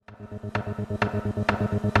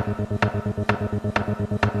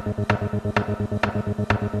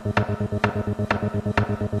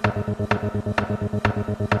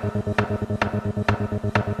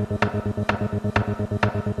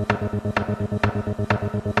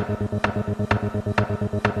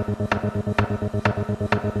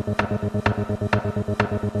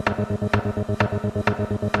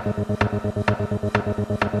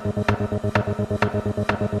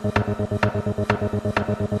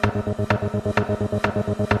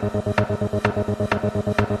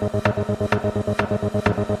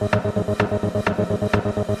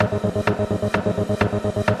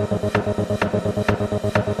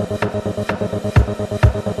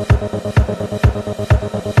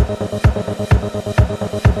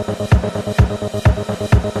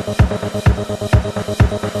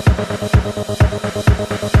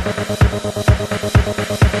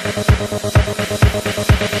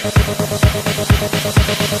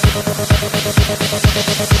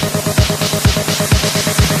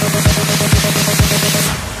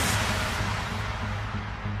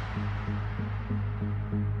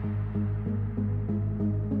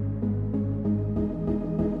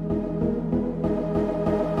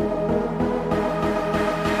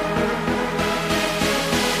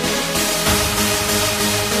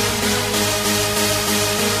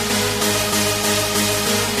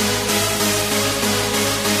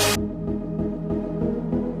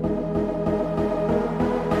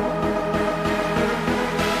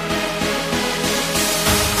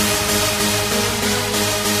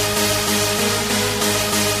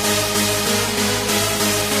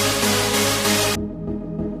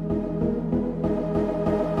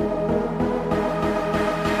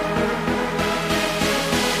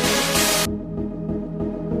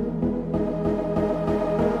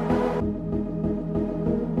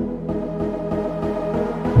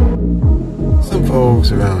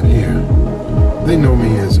Folks around here, they know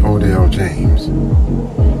me as Odell James.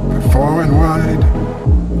 But far and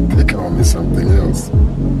wide, they call me something else.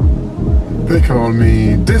 They call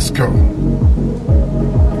me Disco.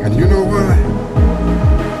 And you know why?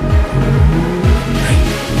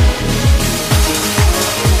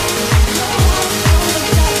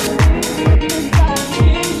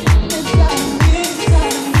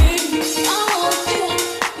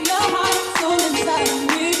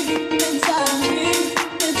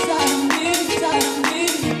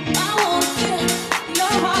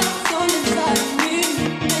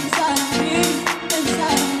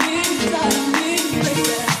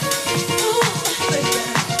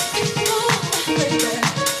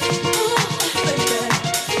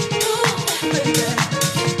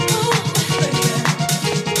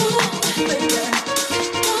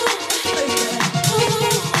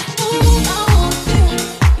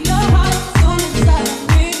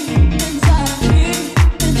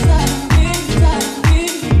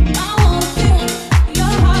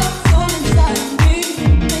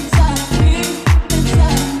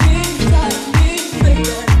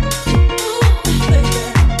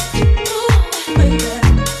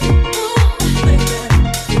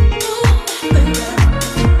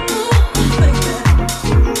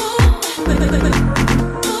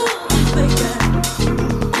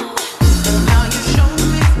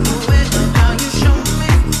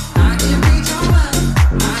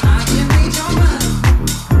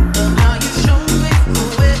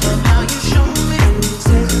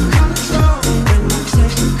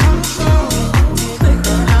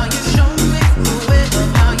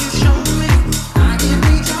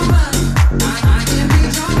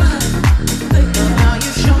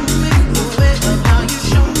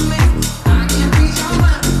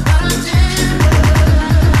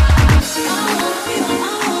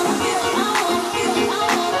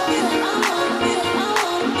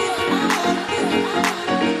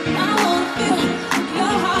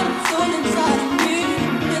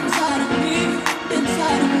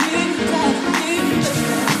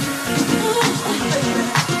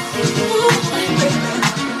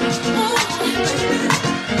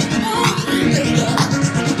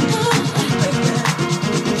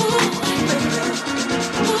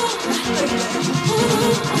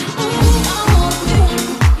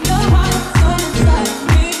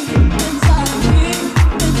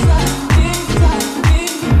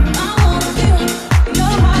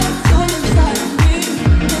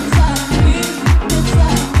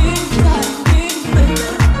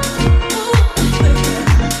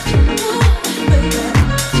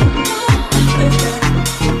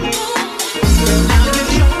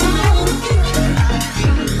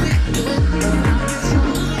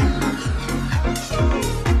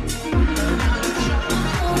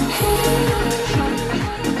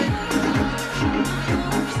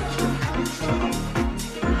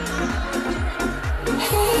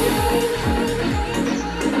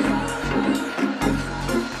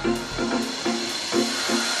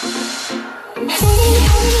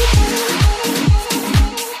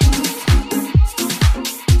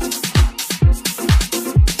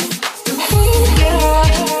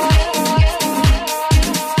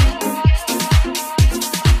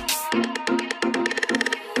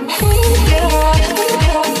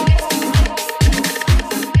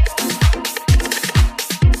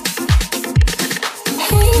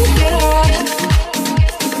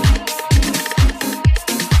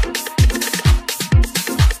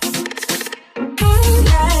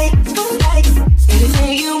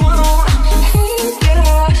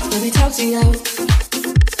 talk to you.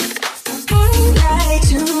 I'd like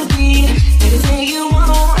to be anything you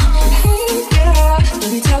want. Hey girl,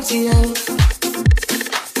 let me talk to you.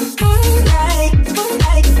 I'd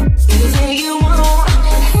like anything you want.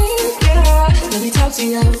 Hey girl, let me talk to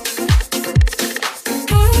you.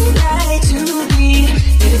 I'd like to be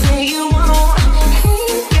anything you want.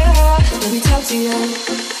 Hey girl, let me talk to you.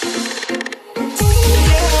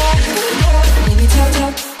 Let me talk.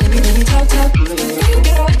 Let me talk. Hey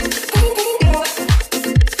girl, let me talk.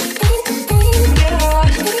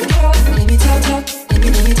 Let me talk.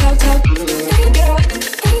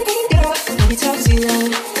 Hey girl, let me talk to you.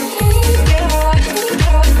 Hey girl, let me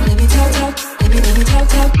talk. Let me talk. Hey girl, let me talk. Let me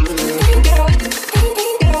talk. Hey girl, let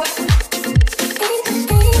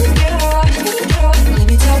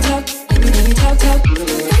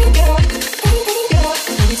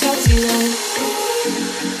me talk to you.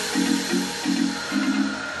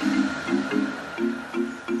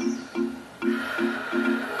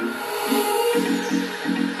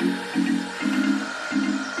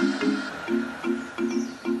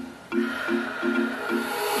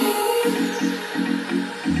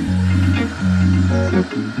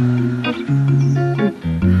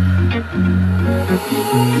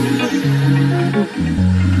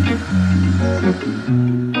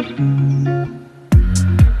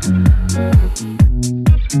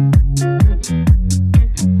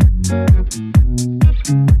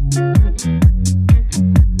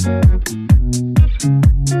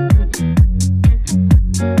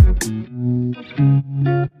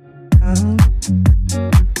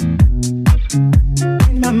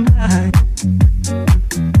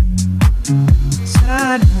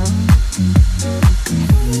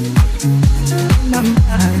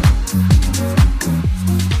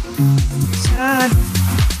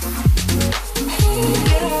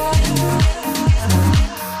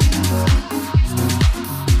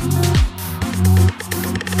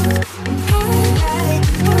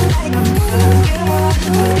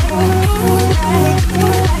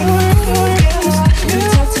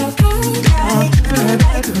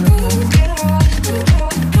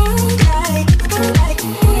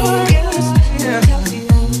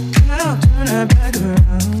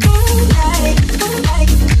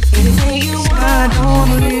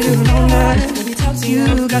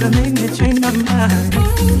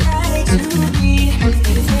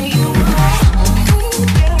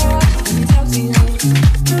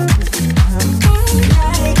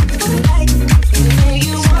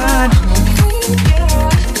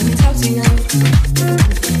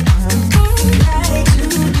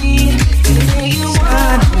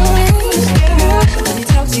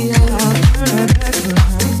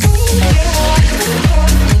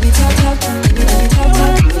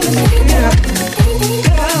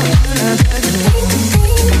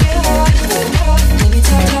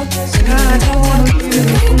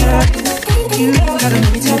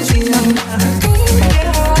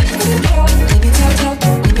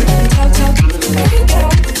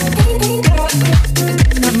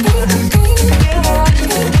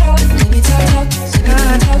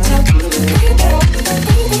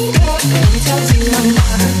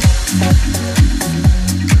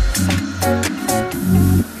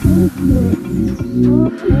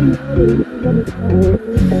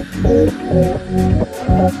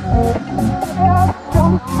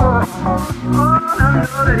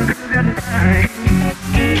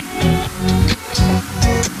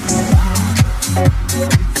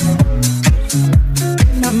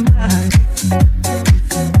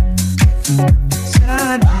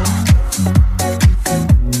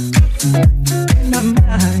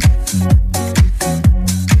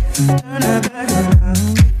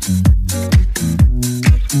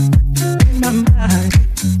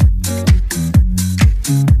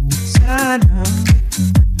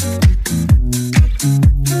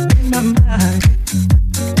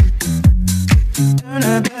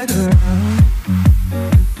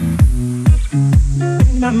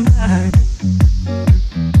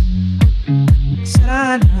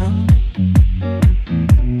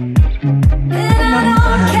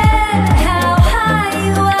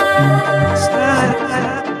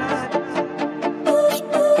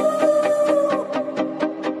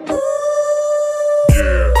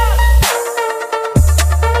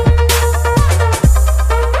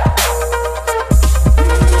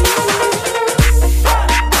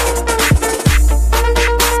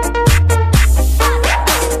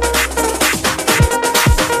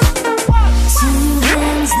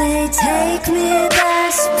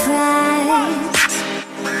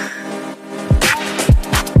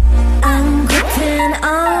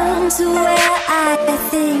 I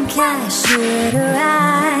think I should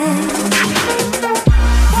arrive.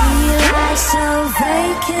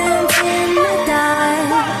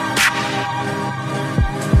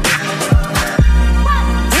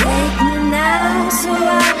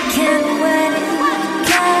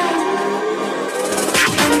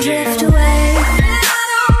 drift away. I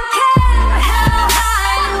don't care how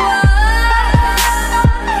high you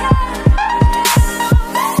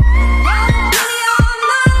your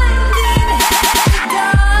mind in heavy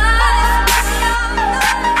dive.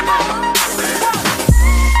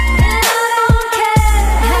 And I don't care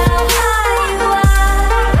how high you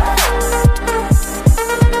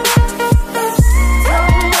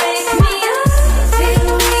don't wake me up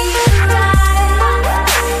till we arrive.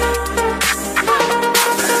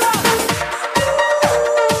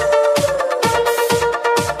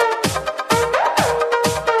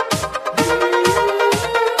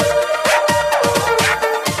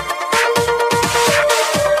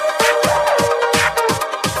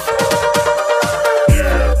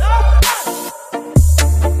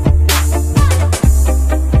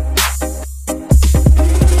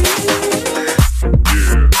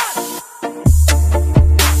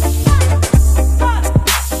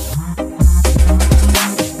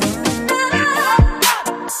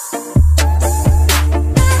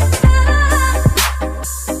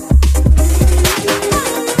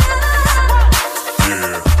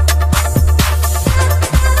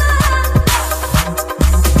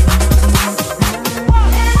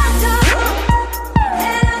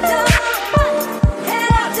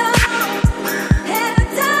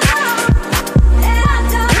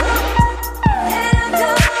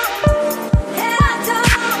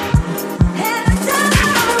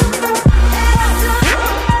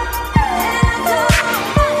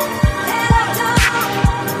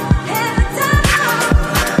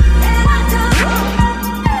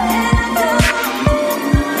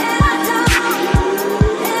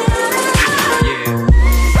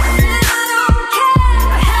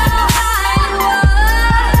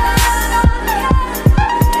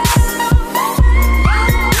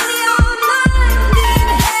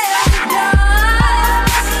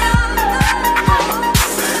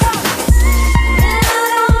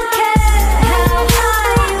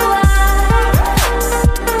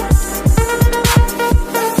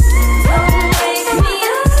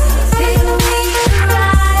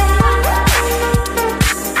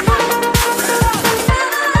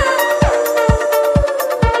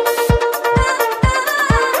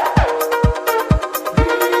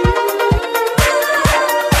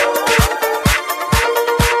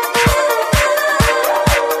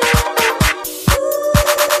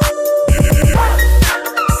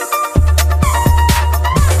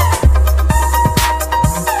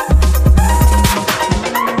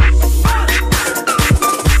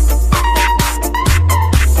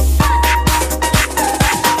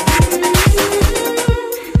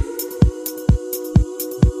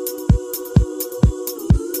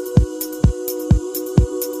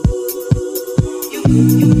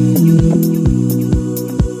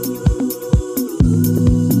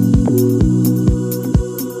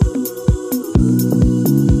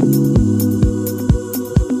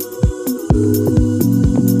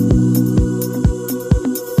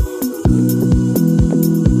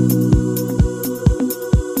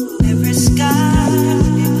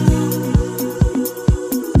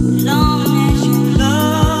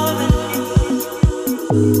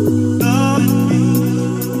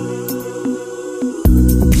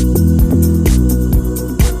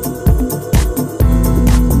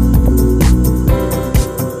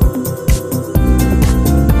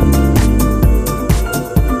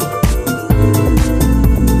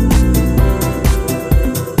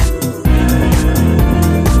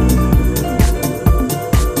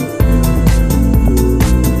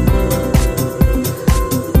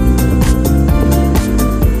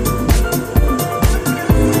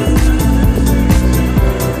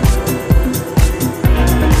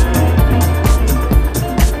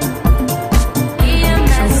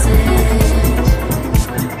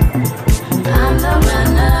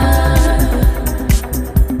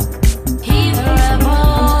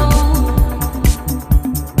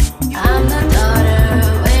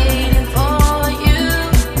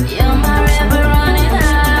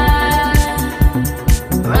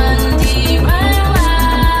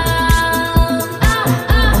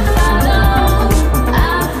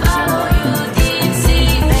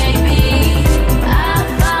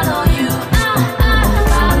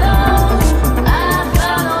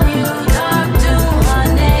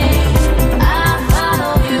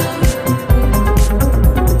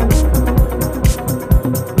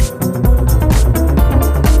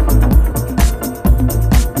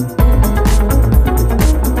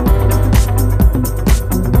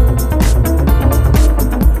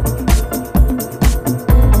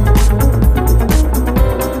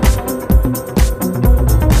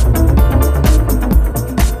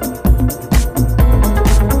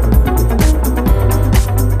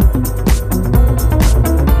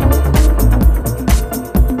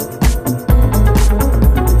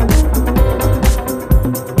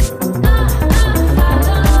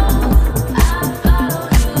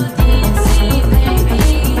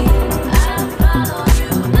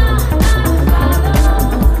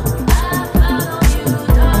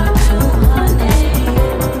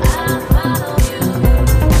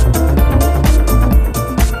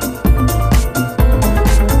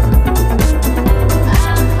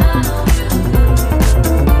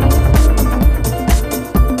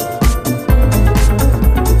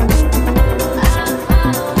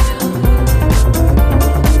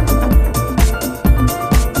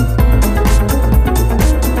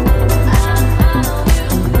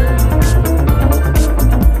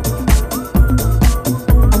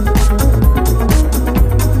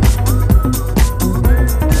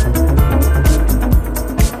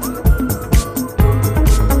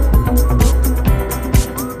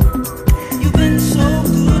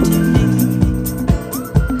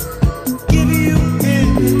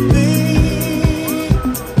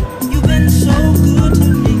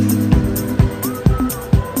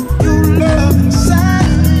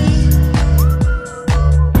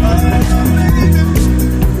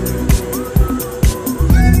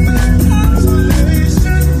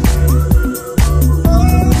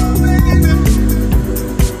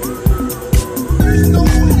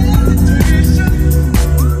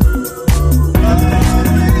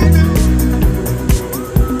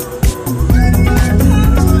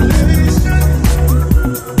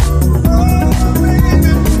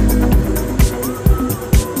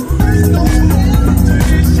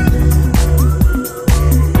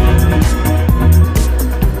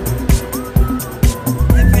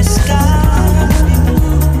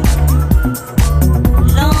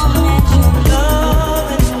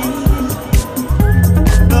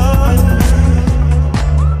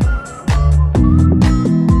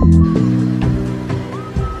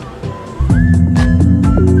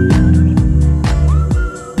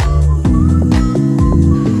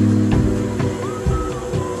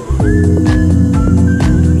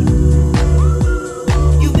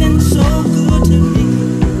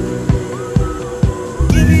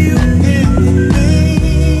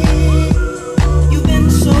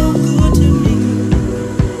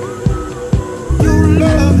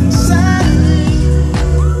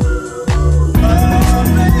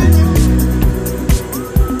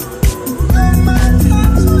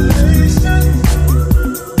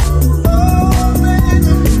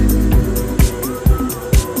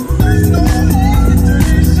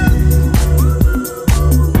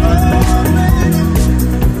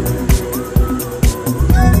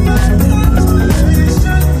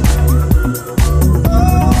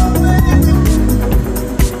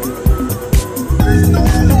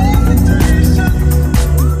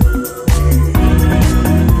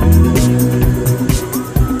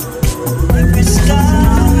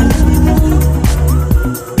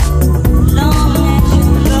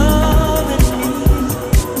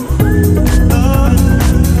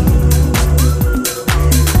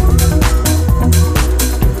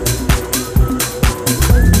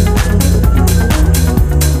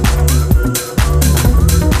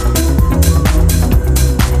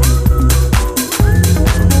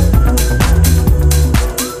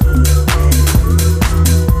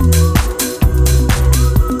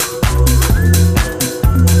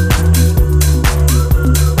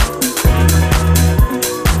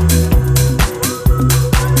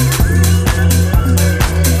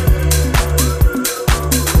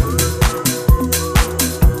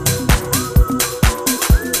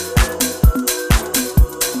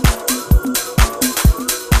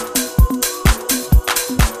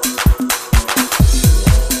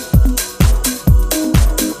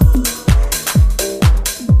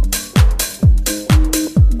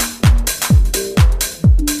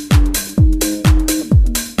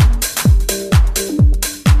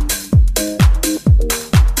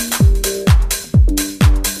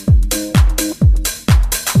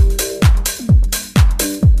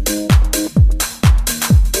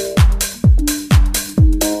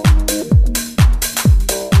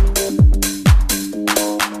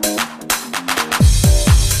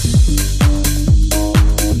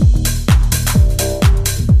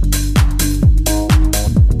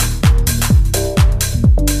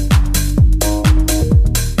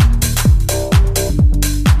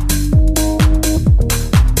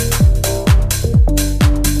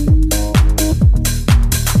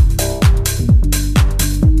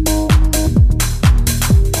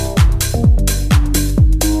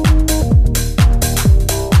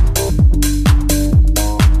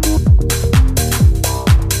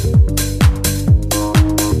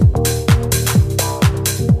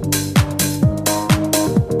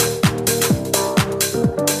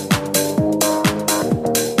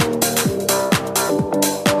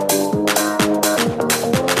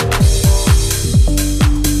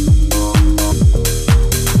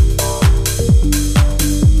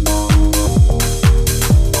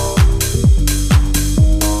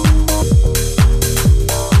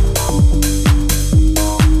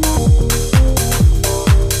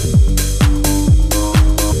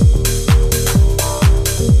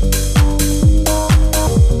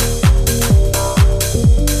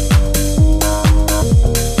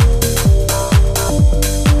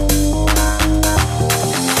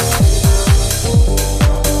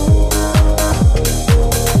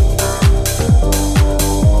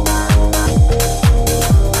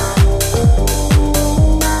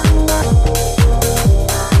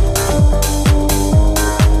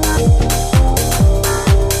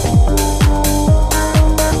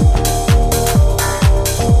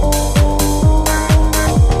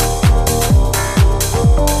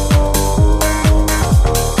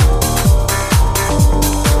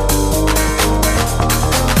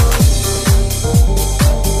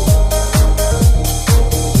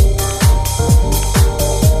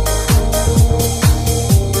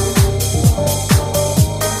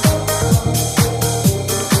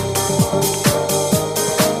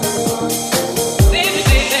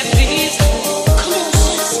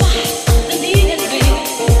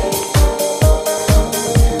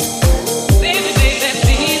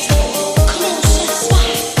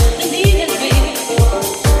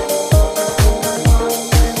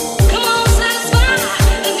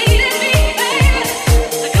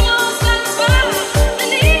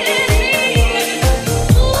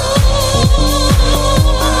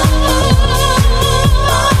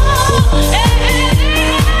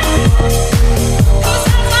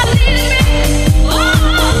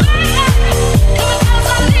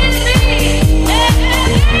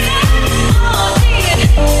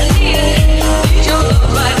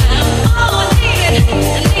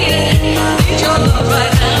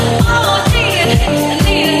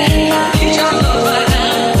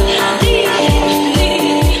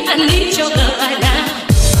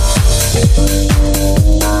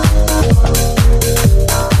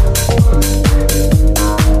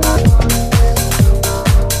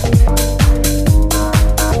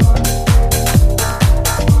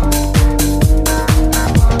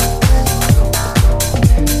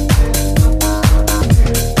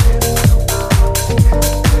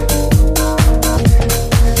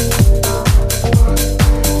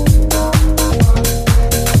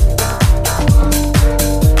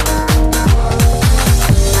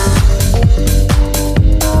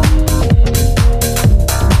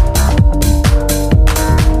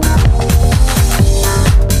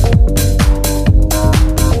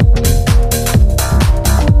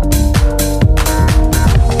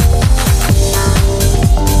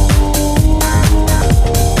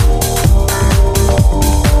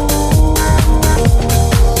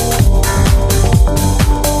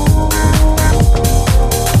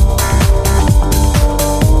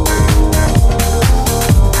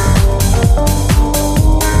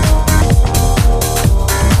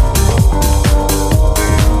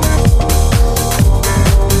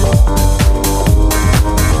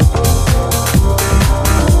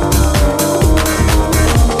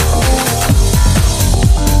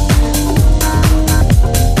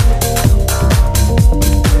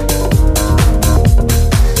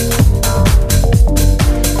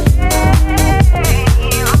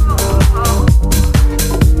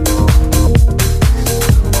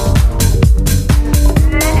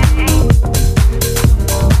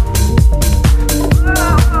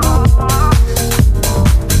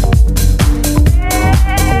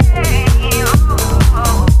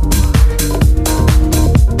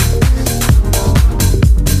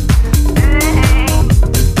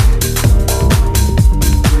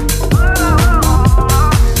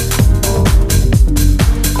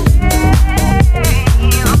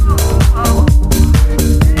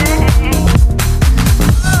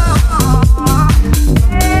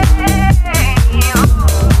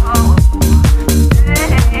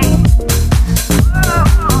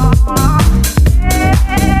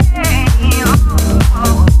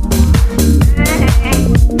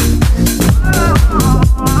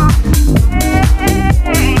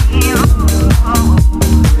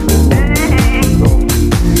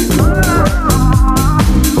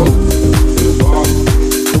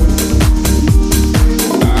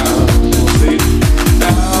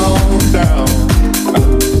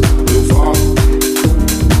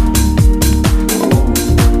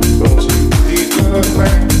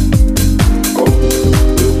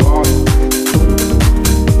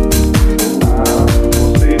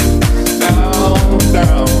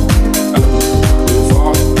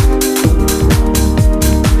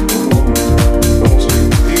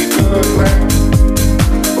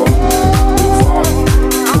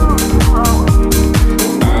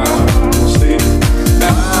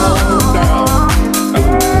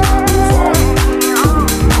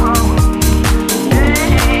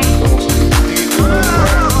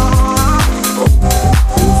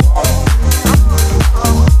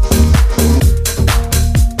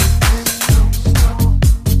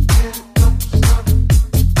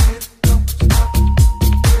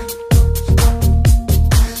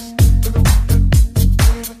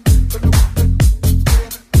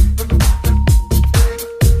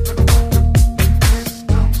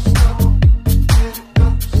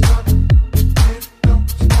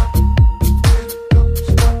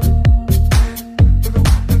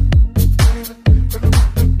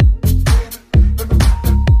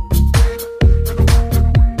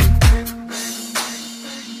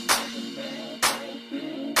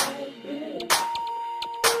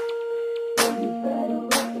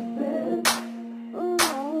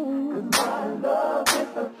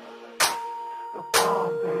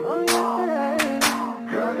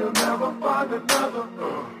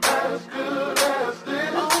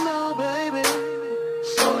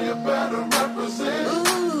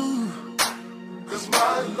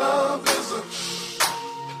 love is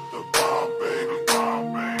the bomb, baby,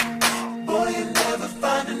 bomb, baby. Boy, you never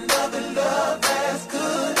find another love as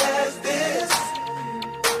good as this.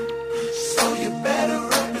 So you better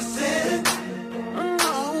represent.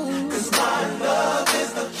 Cause my love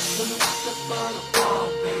is the bomb,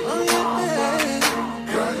 baby. Oh, yeah.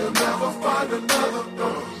 Girl, you'll never find another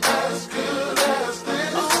as good as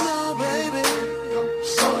this. Oh, no, baby.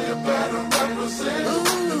 So you better represent.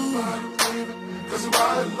 Cause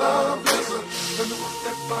my love is the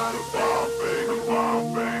bomb, baby, bomb,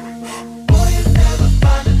 baby. Boy, you never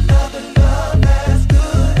find another love as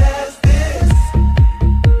good as this.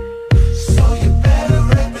 So you better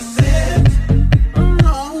represent.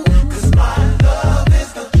 Cause my love is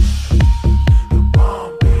the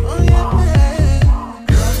bomb, baby. Oh, yeah.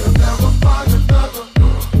 Girl, you'll never find another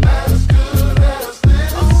as good as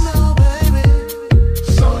this. Oh, no, baby.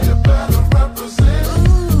 So you better represent.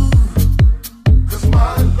 Cause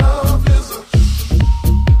my love is a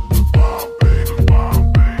bomb, baby, bomb,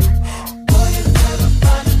 baby. Boy, you never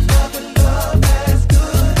find another love as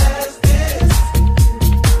good as this.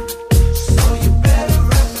 So you better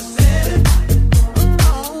represent.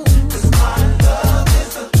 Cause my love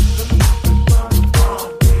is a bomb,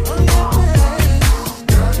 baby. Oh, yeah.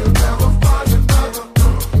 Girl, you'll never find another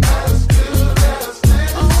as good as this.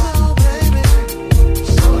 Oh, no, baby.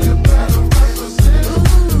 So you better represent.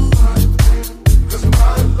 Cause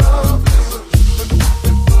my love is a bomb,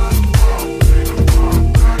 baby, bomb,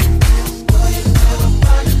 baby. Boy, you never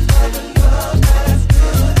find another love as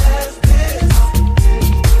good as this.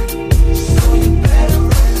 So you better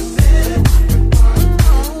represent.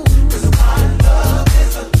 Cause my love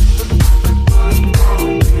is a bomb,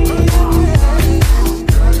 baby.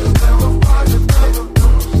 Girl, you'll never find another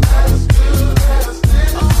as good as this.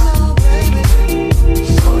 Oh, no, baby.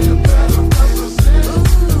 So you better represent.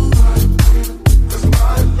 Cause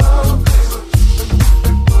my love is a bomb,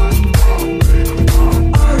 baby,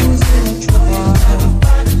 bomb. I was in a trial.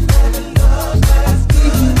 I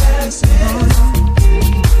gave you peace of mind.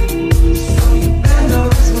 And I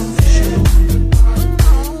was wrong for sure.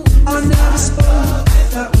 I never spoke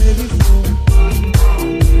that way before.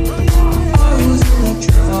 I was in a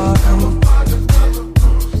trial.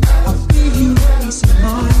 I gave you peace of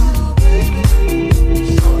mind.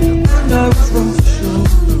 And I was wrong for sure.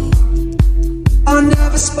 I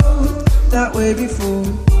never spoke that way before.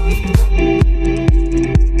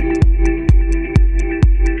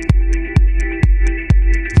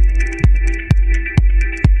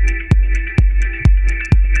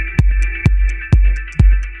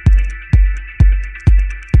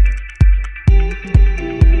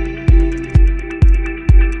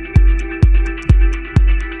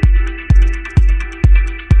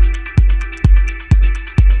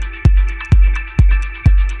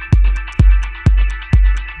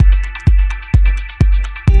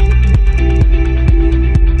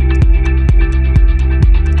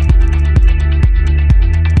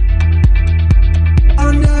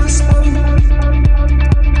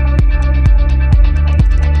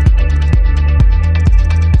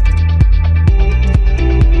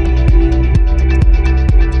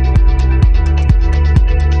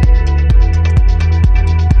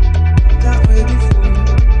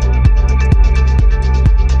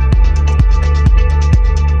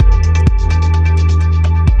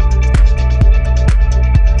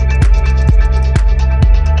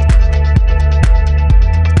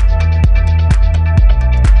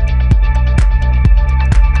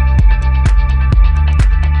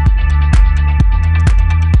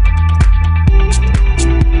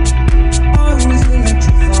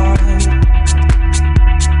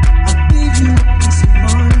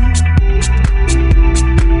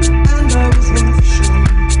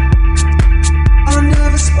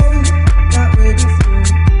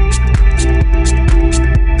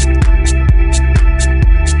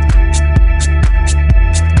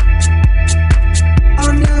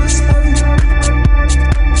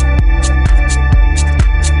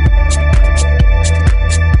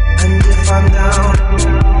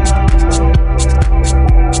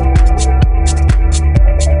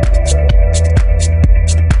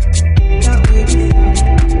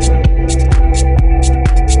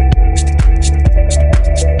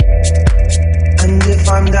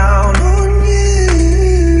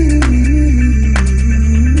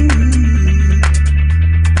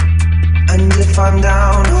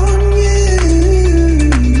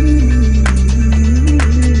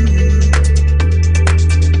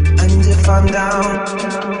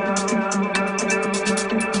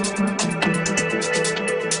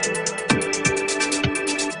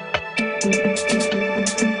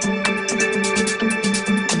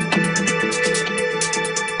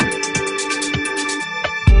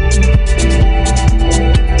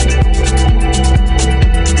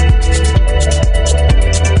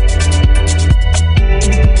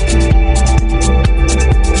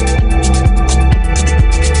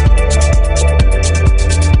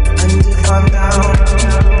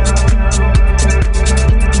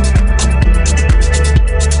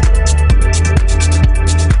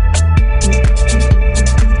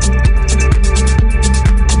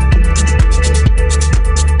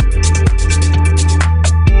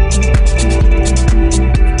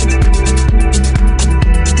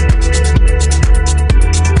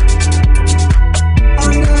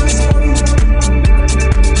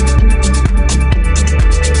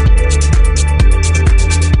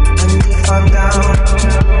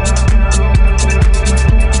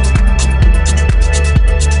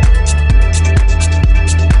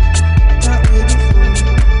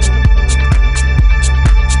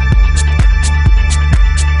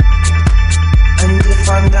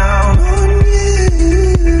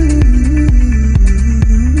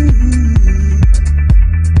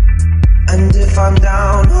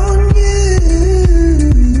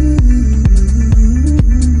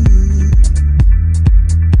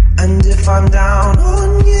 I'm down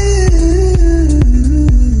on you,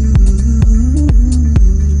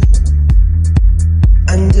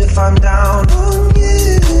 and if I'm down on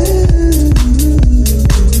you,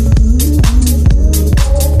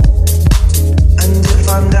 and if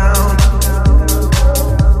I'm down,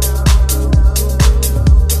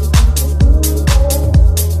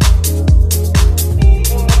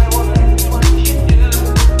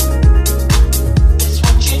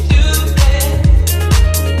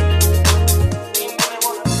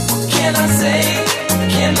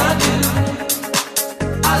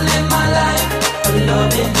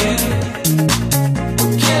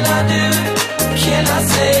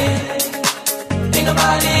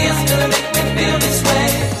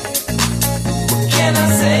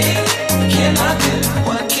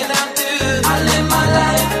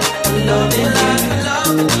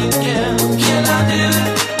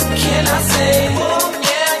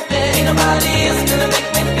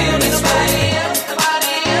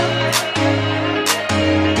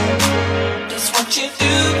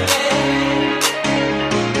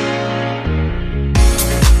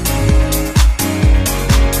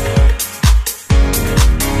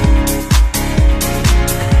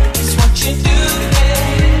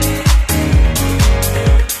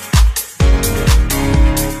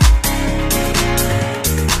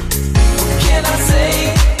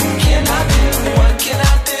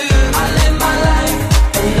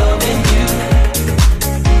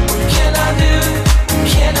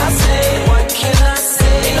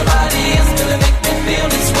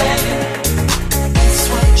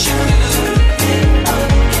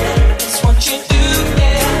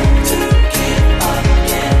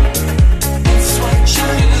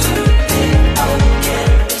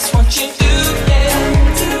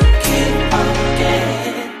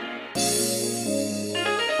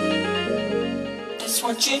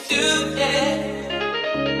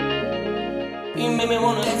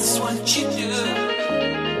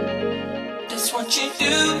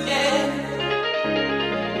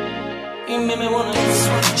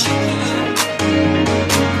 That's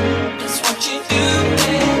what you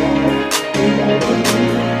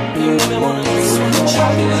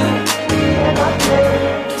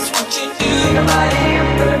do.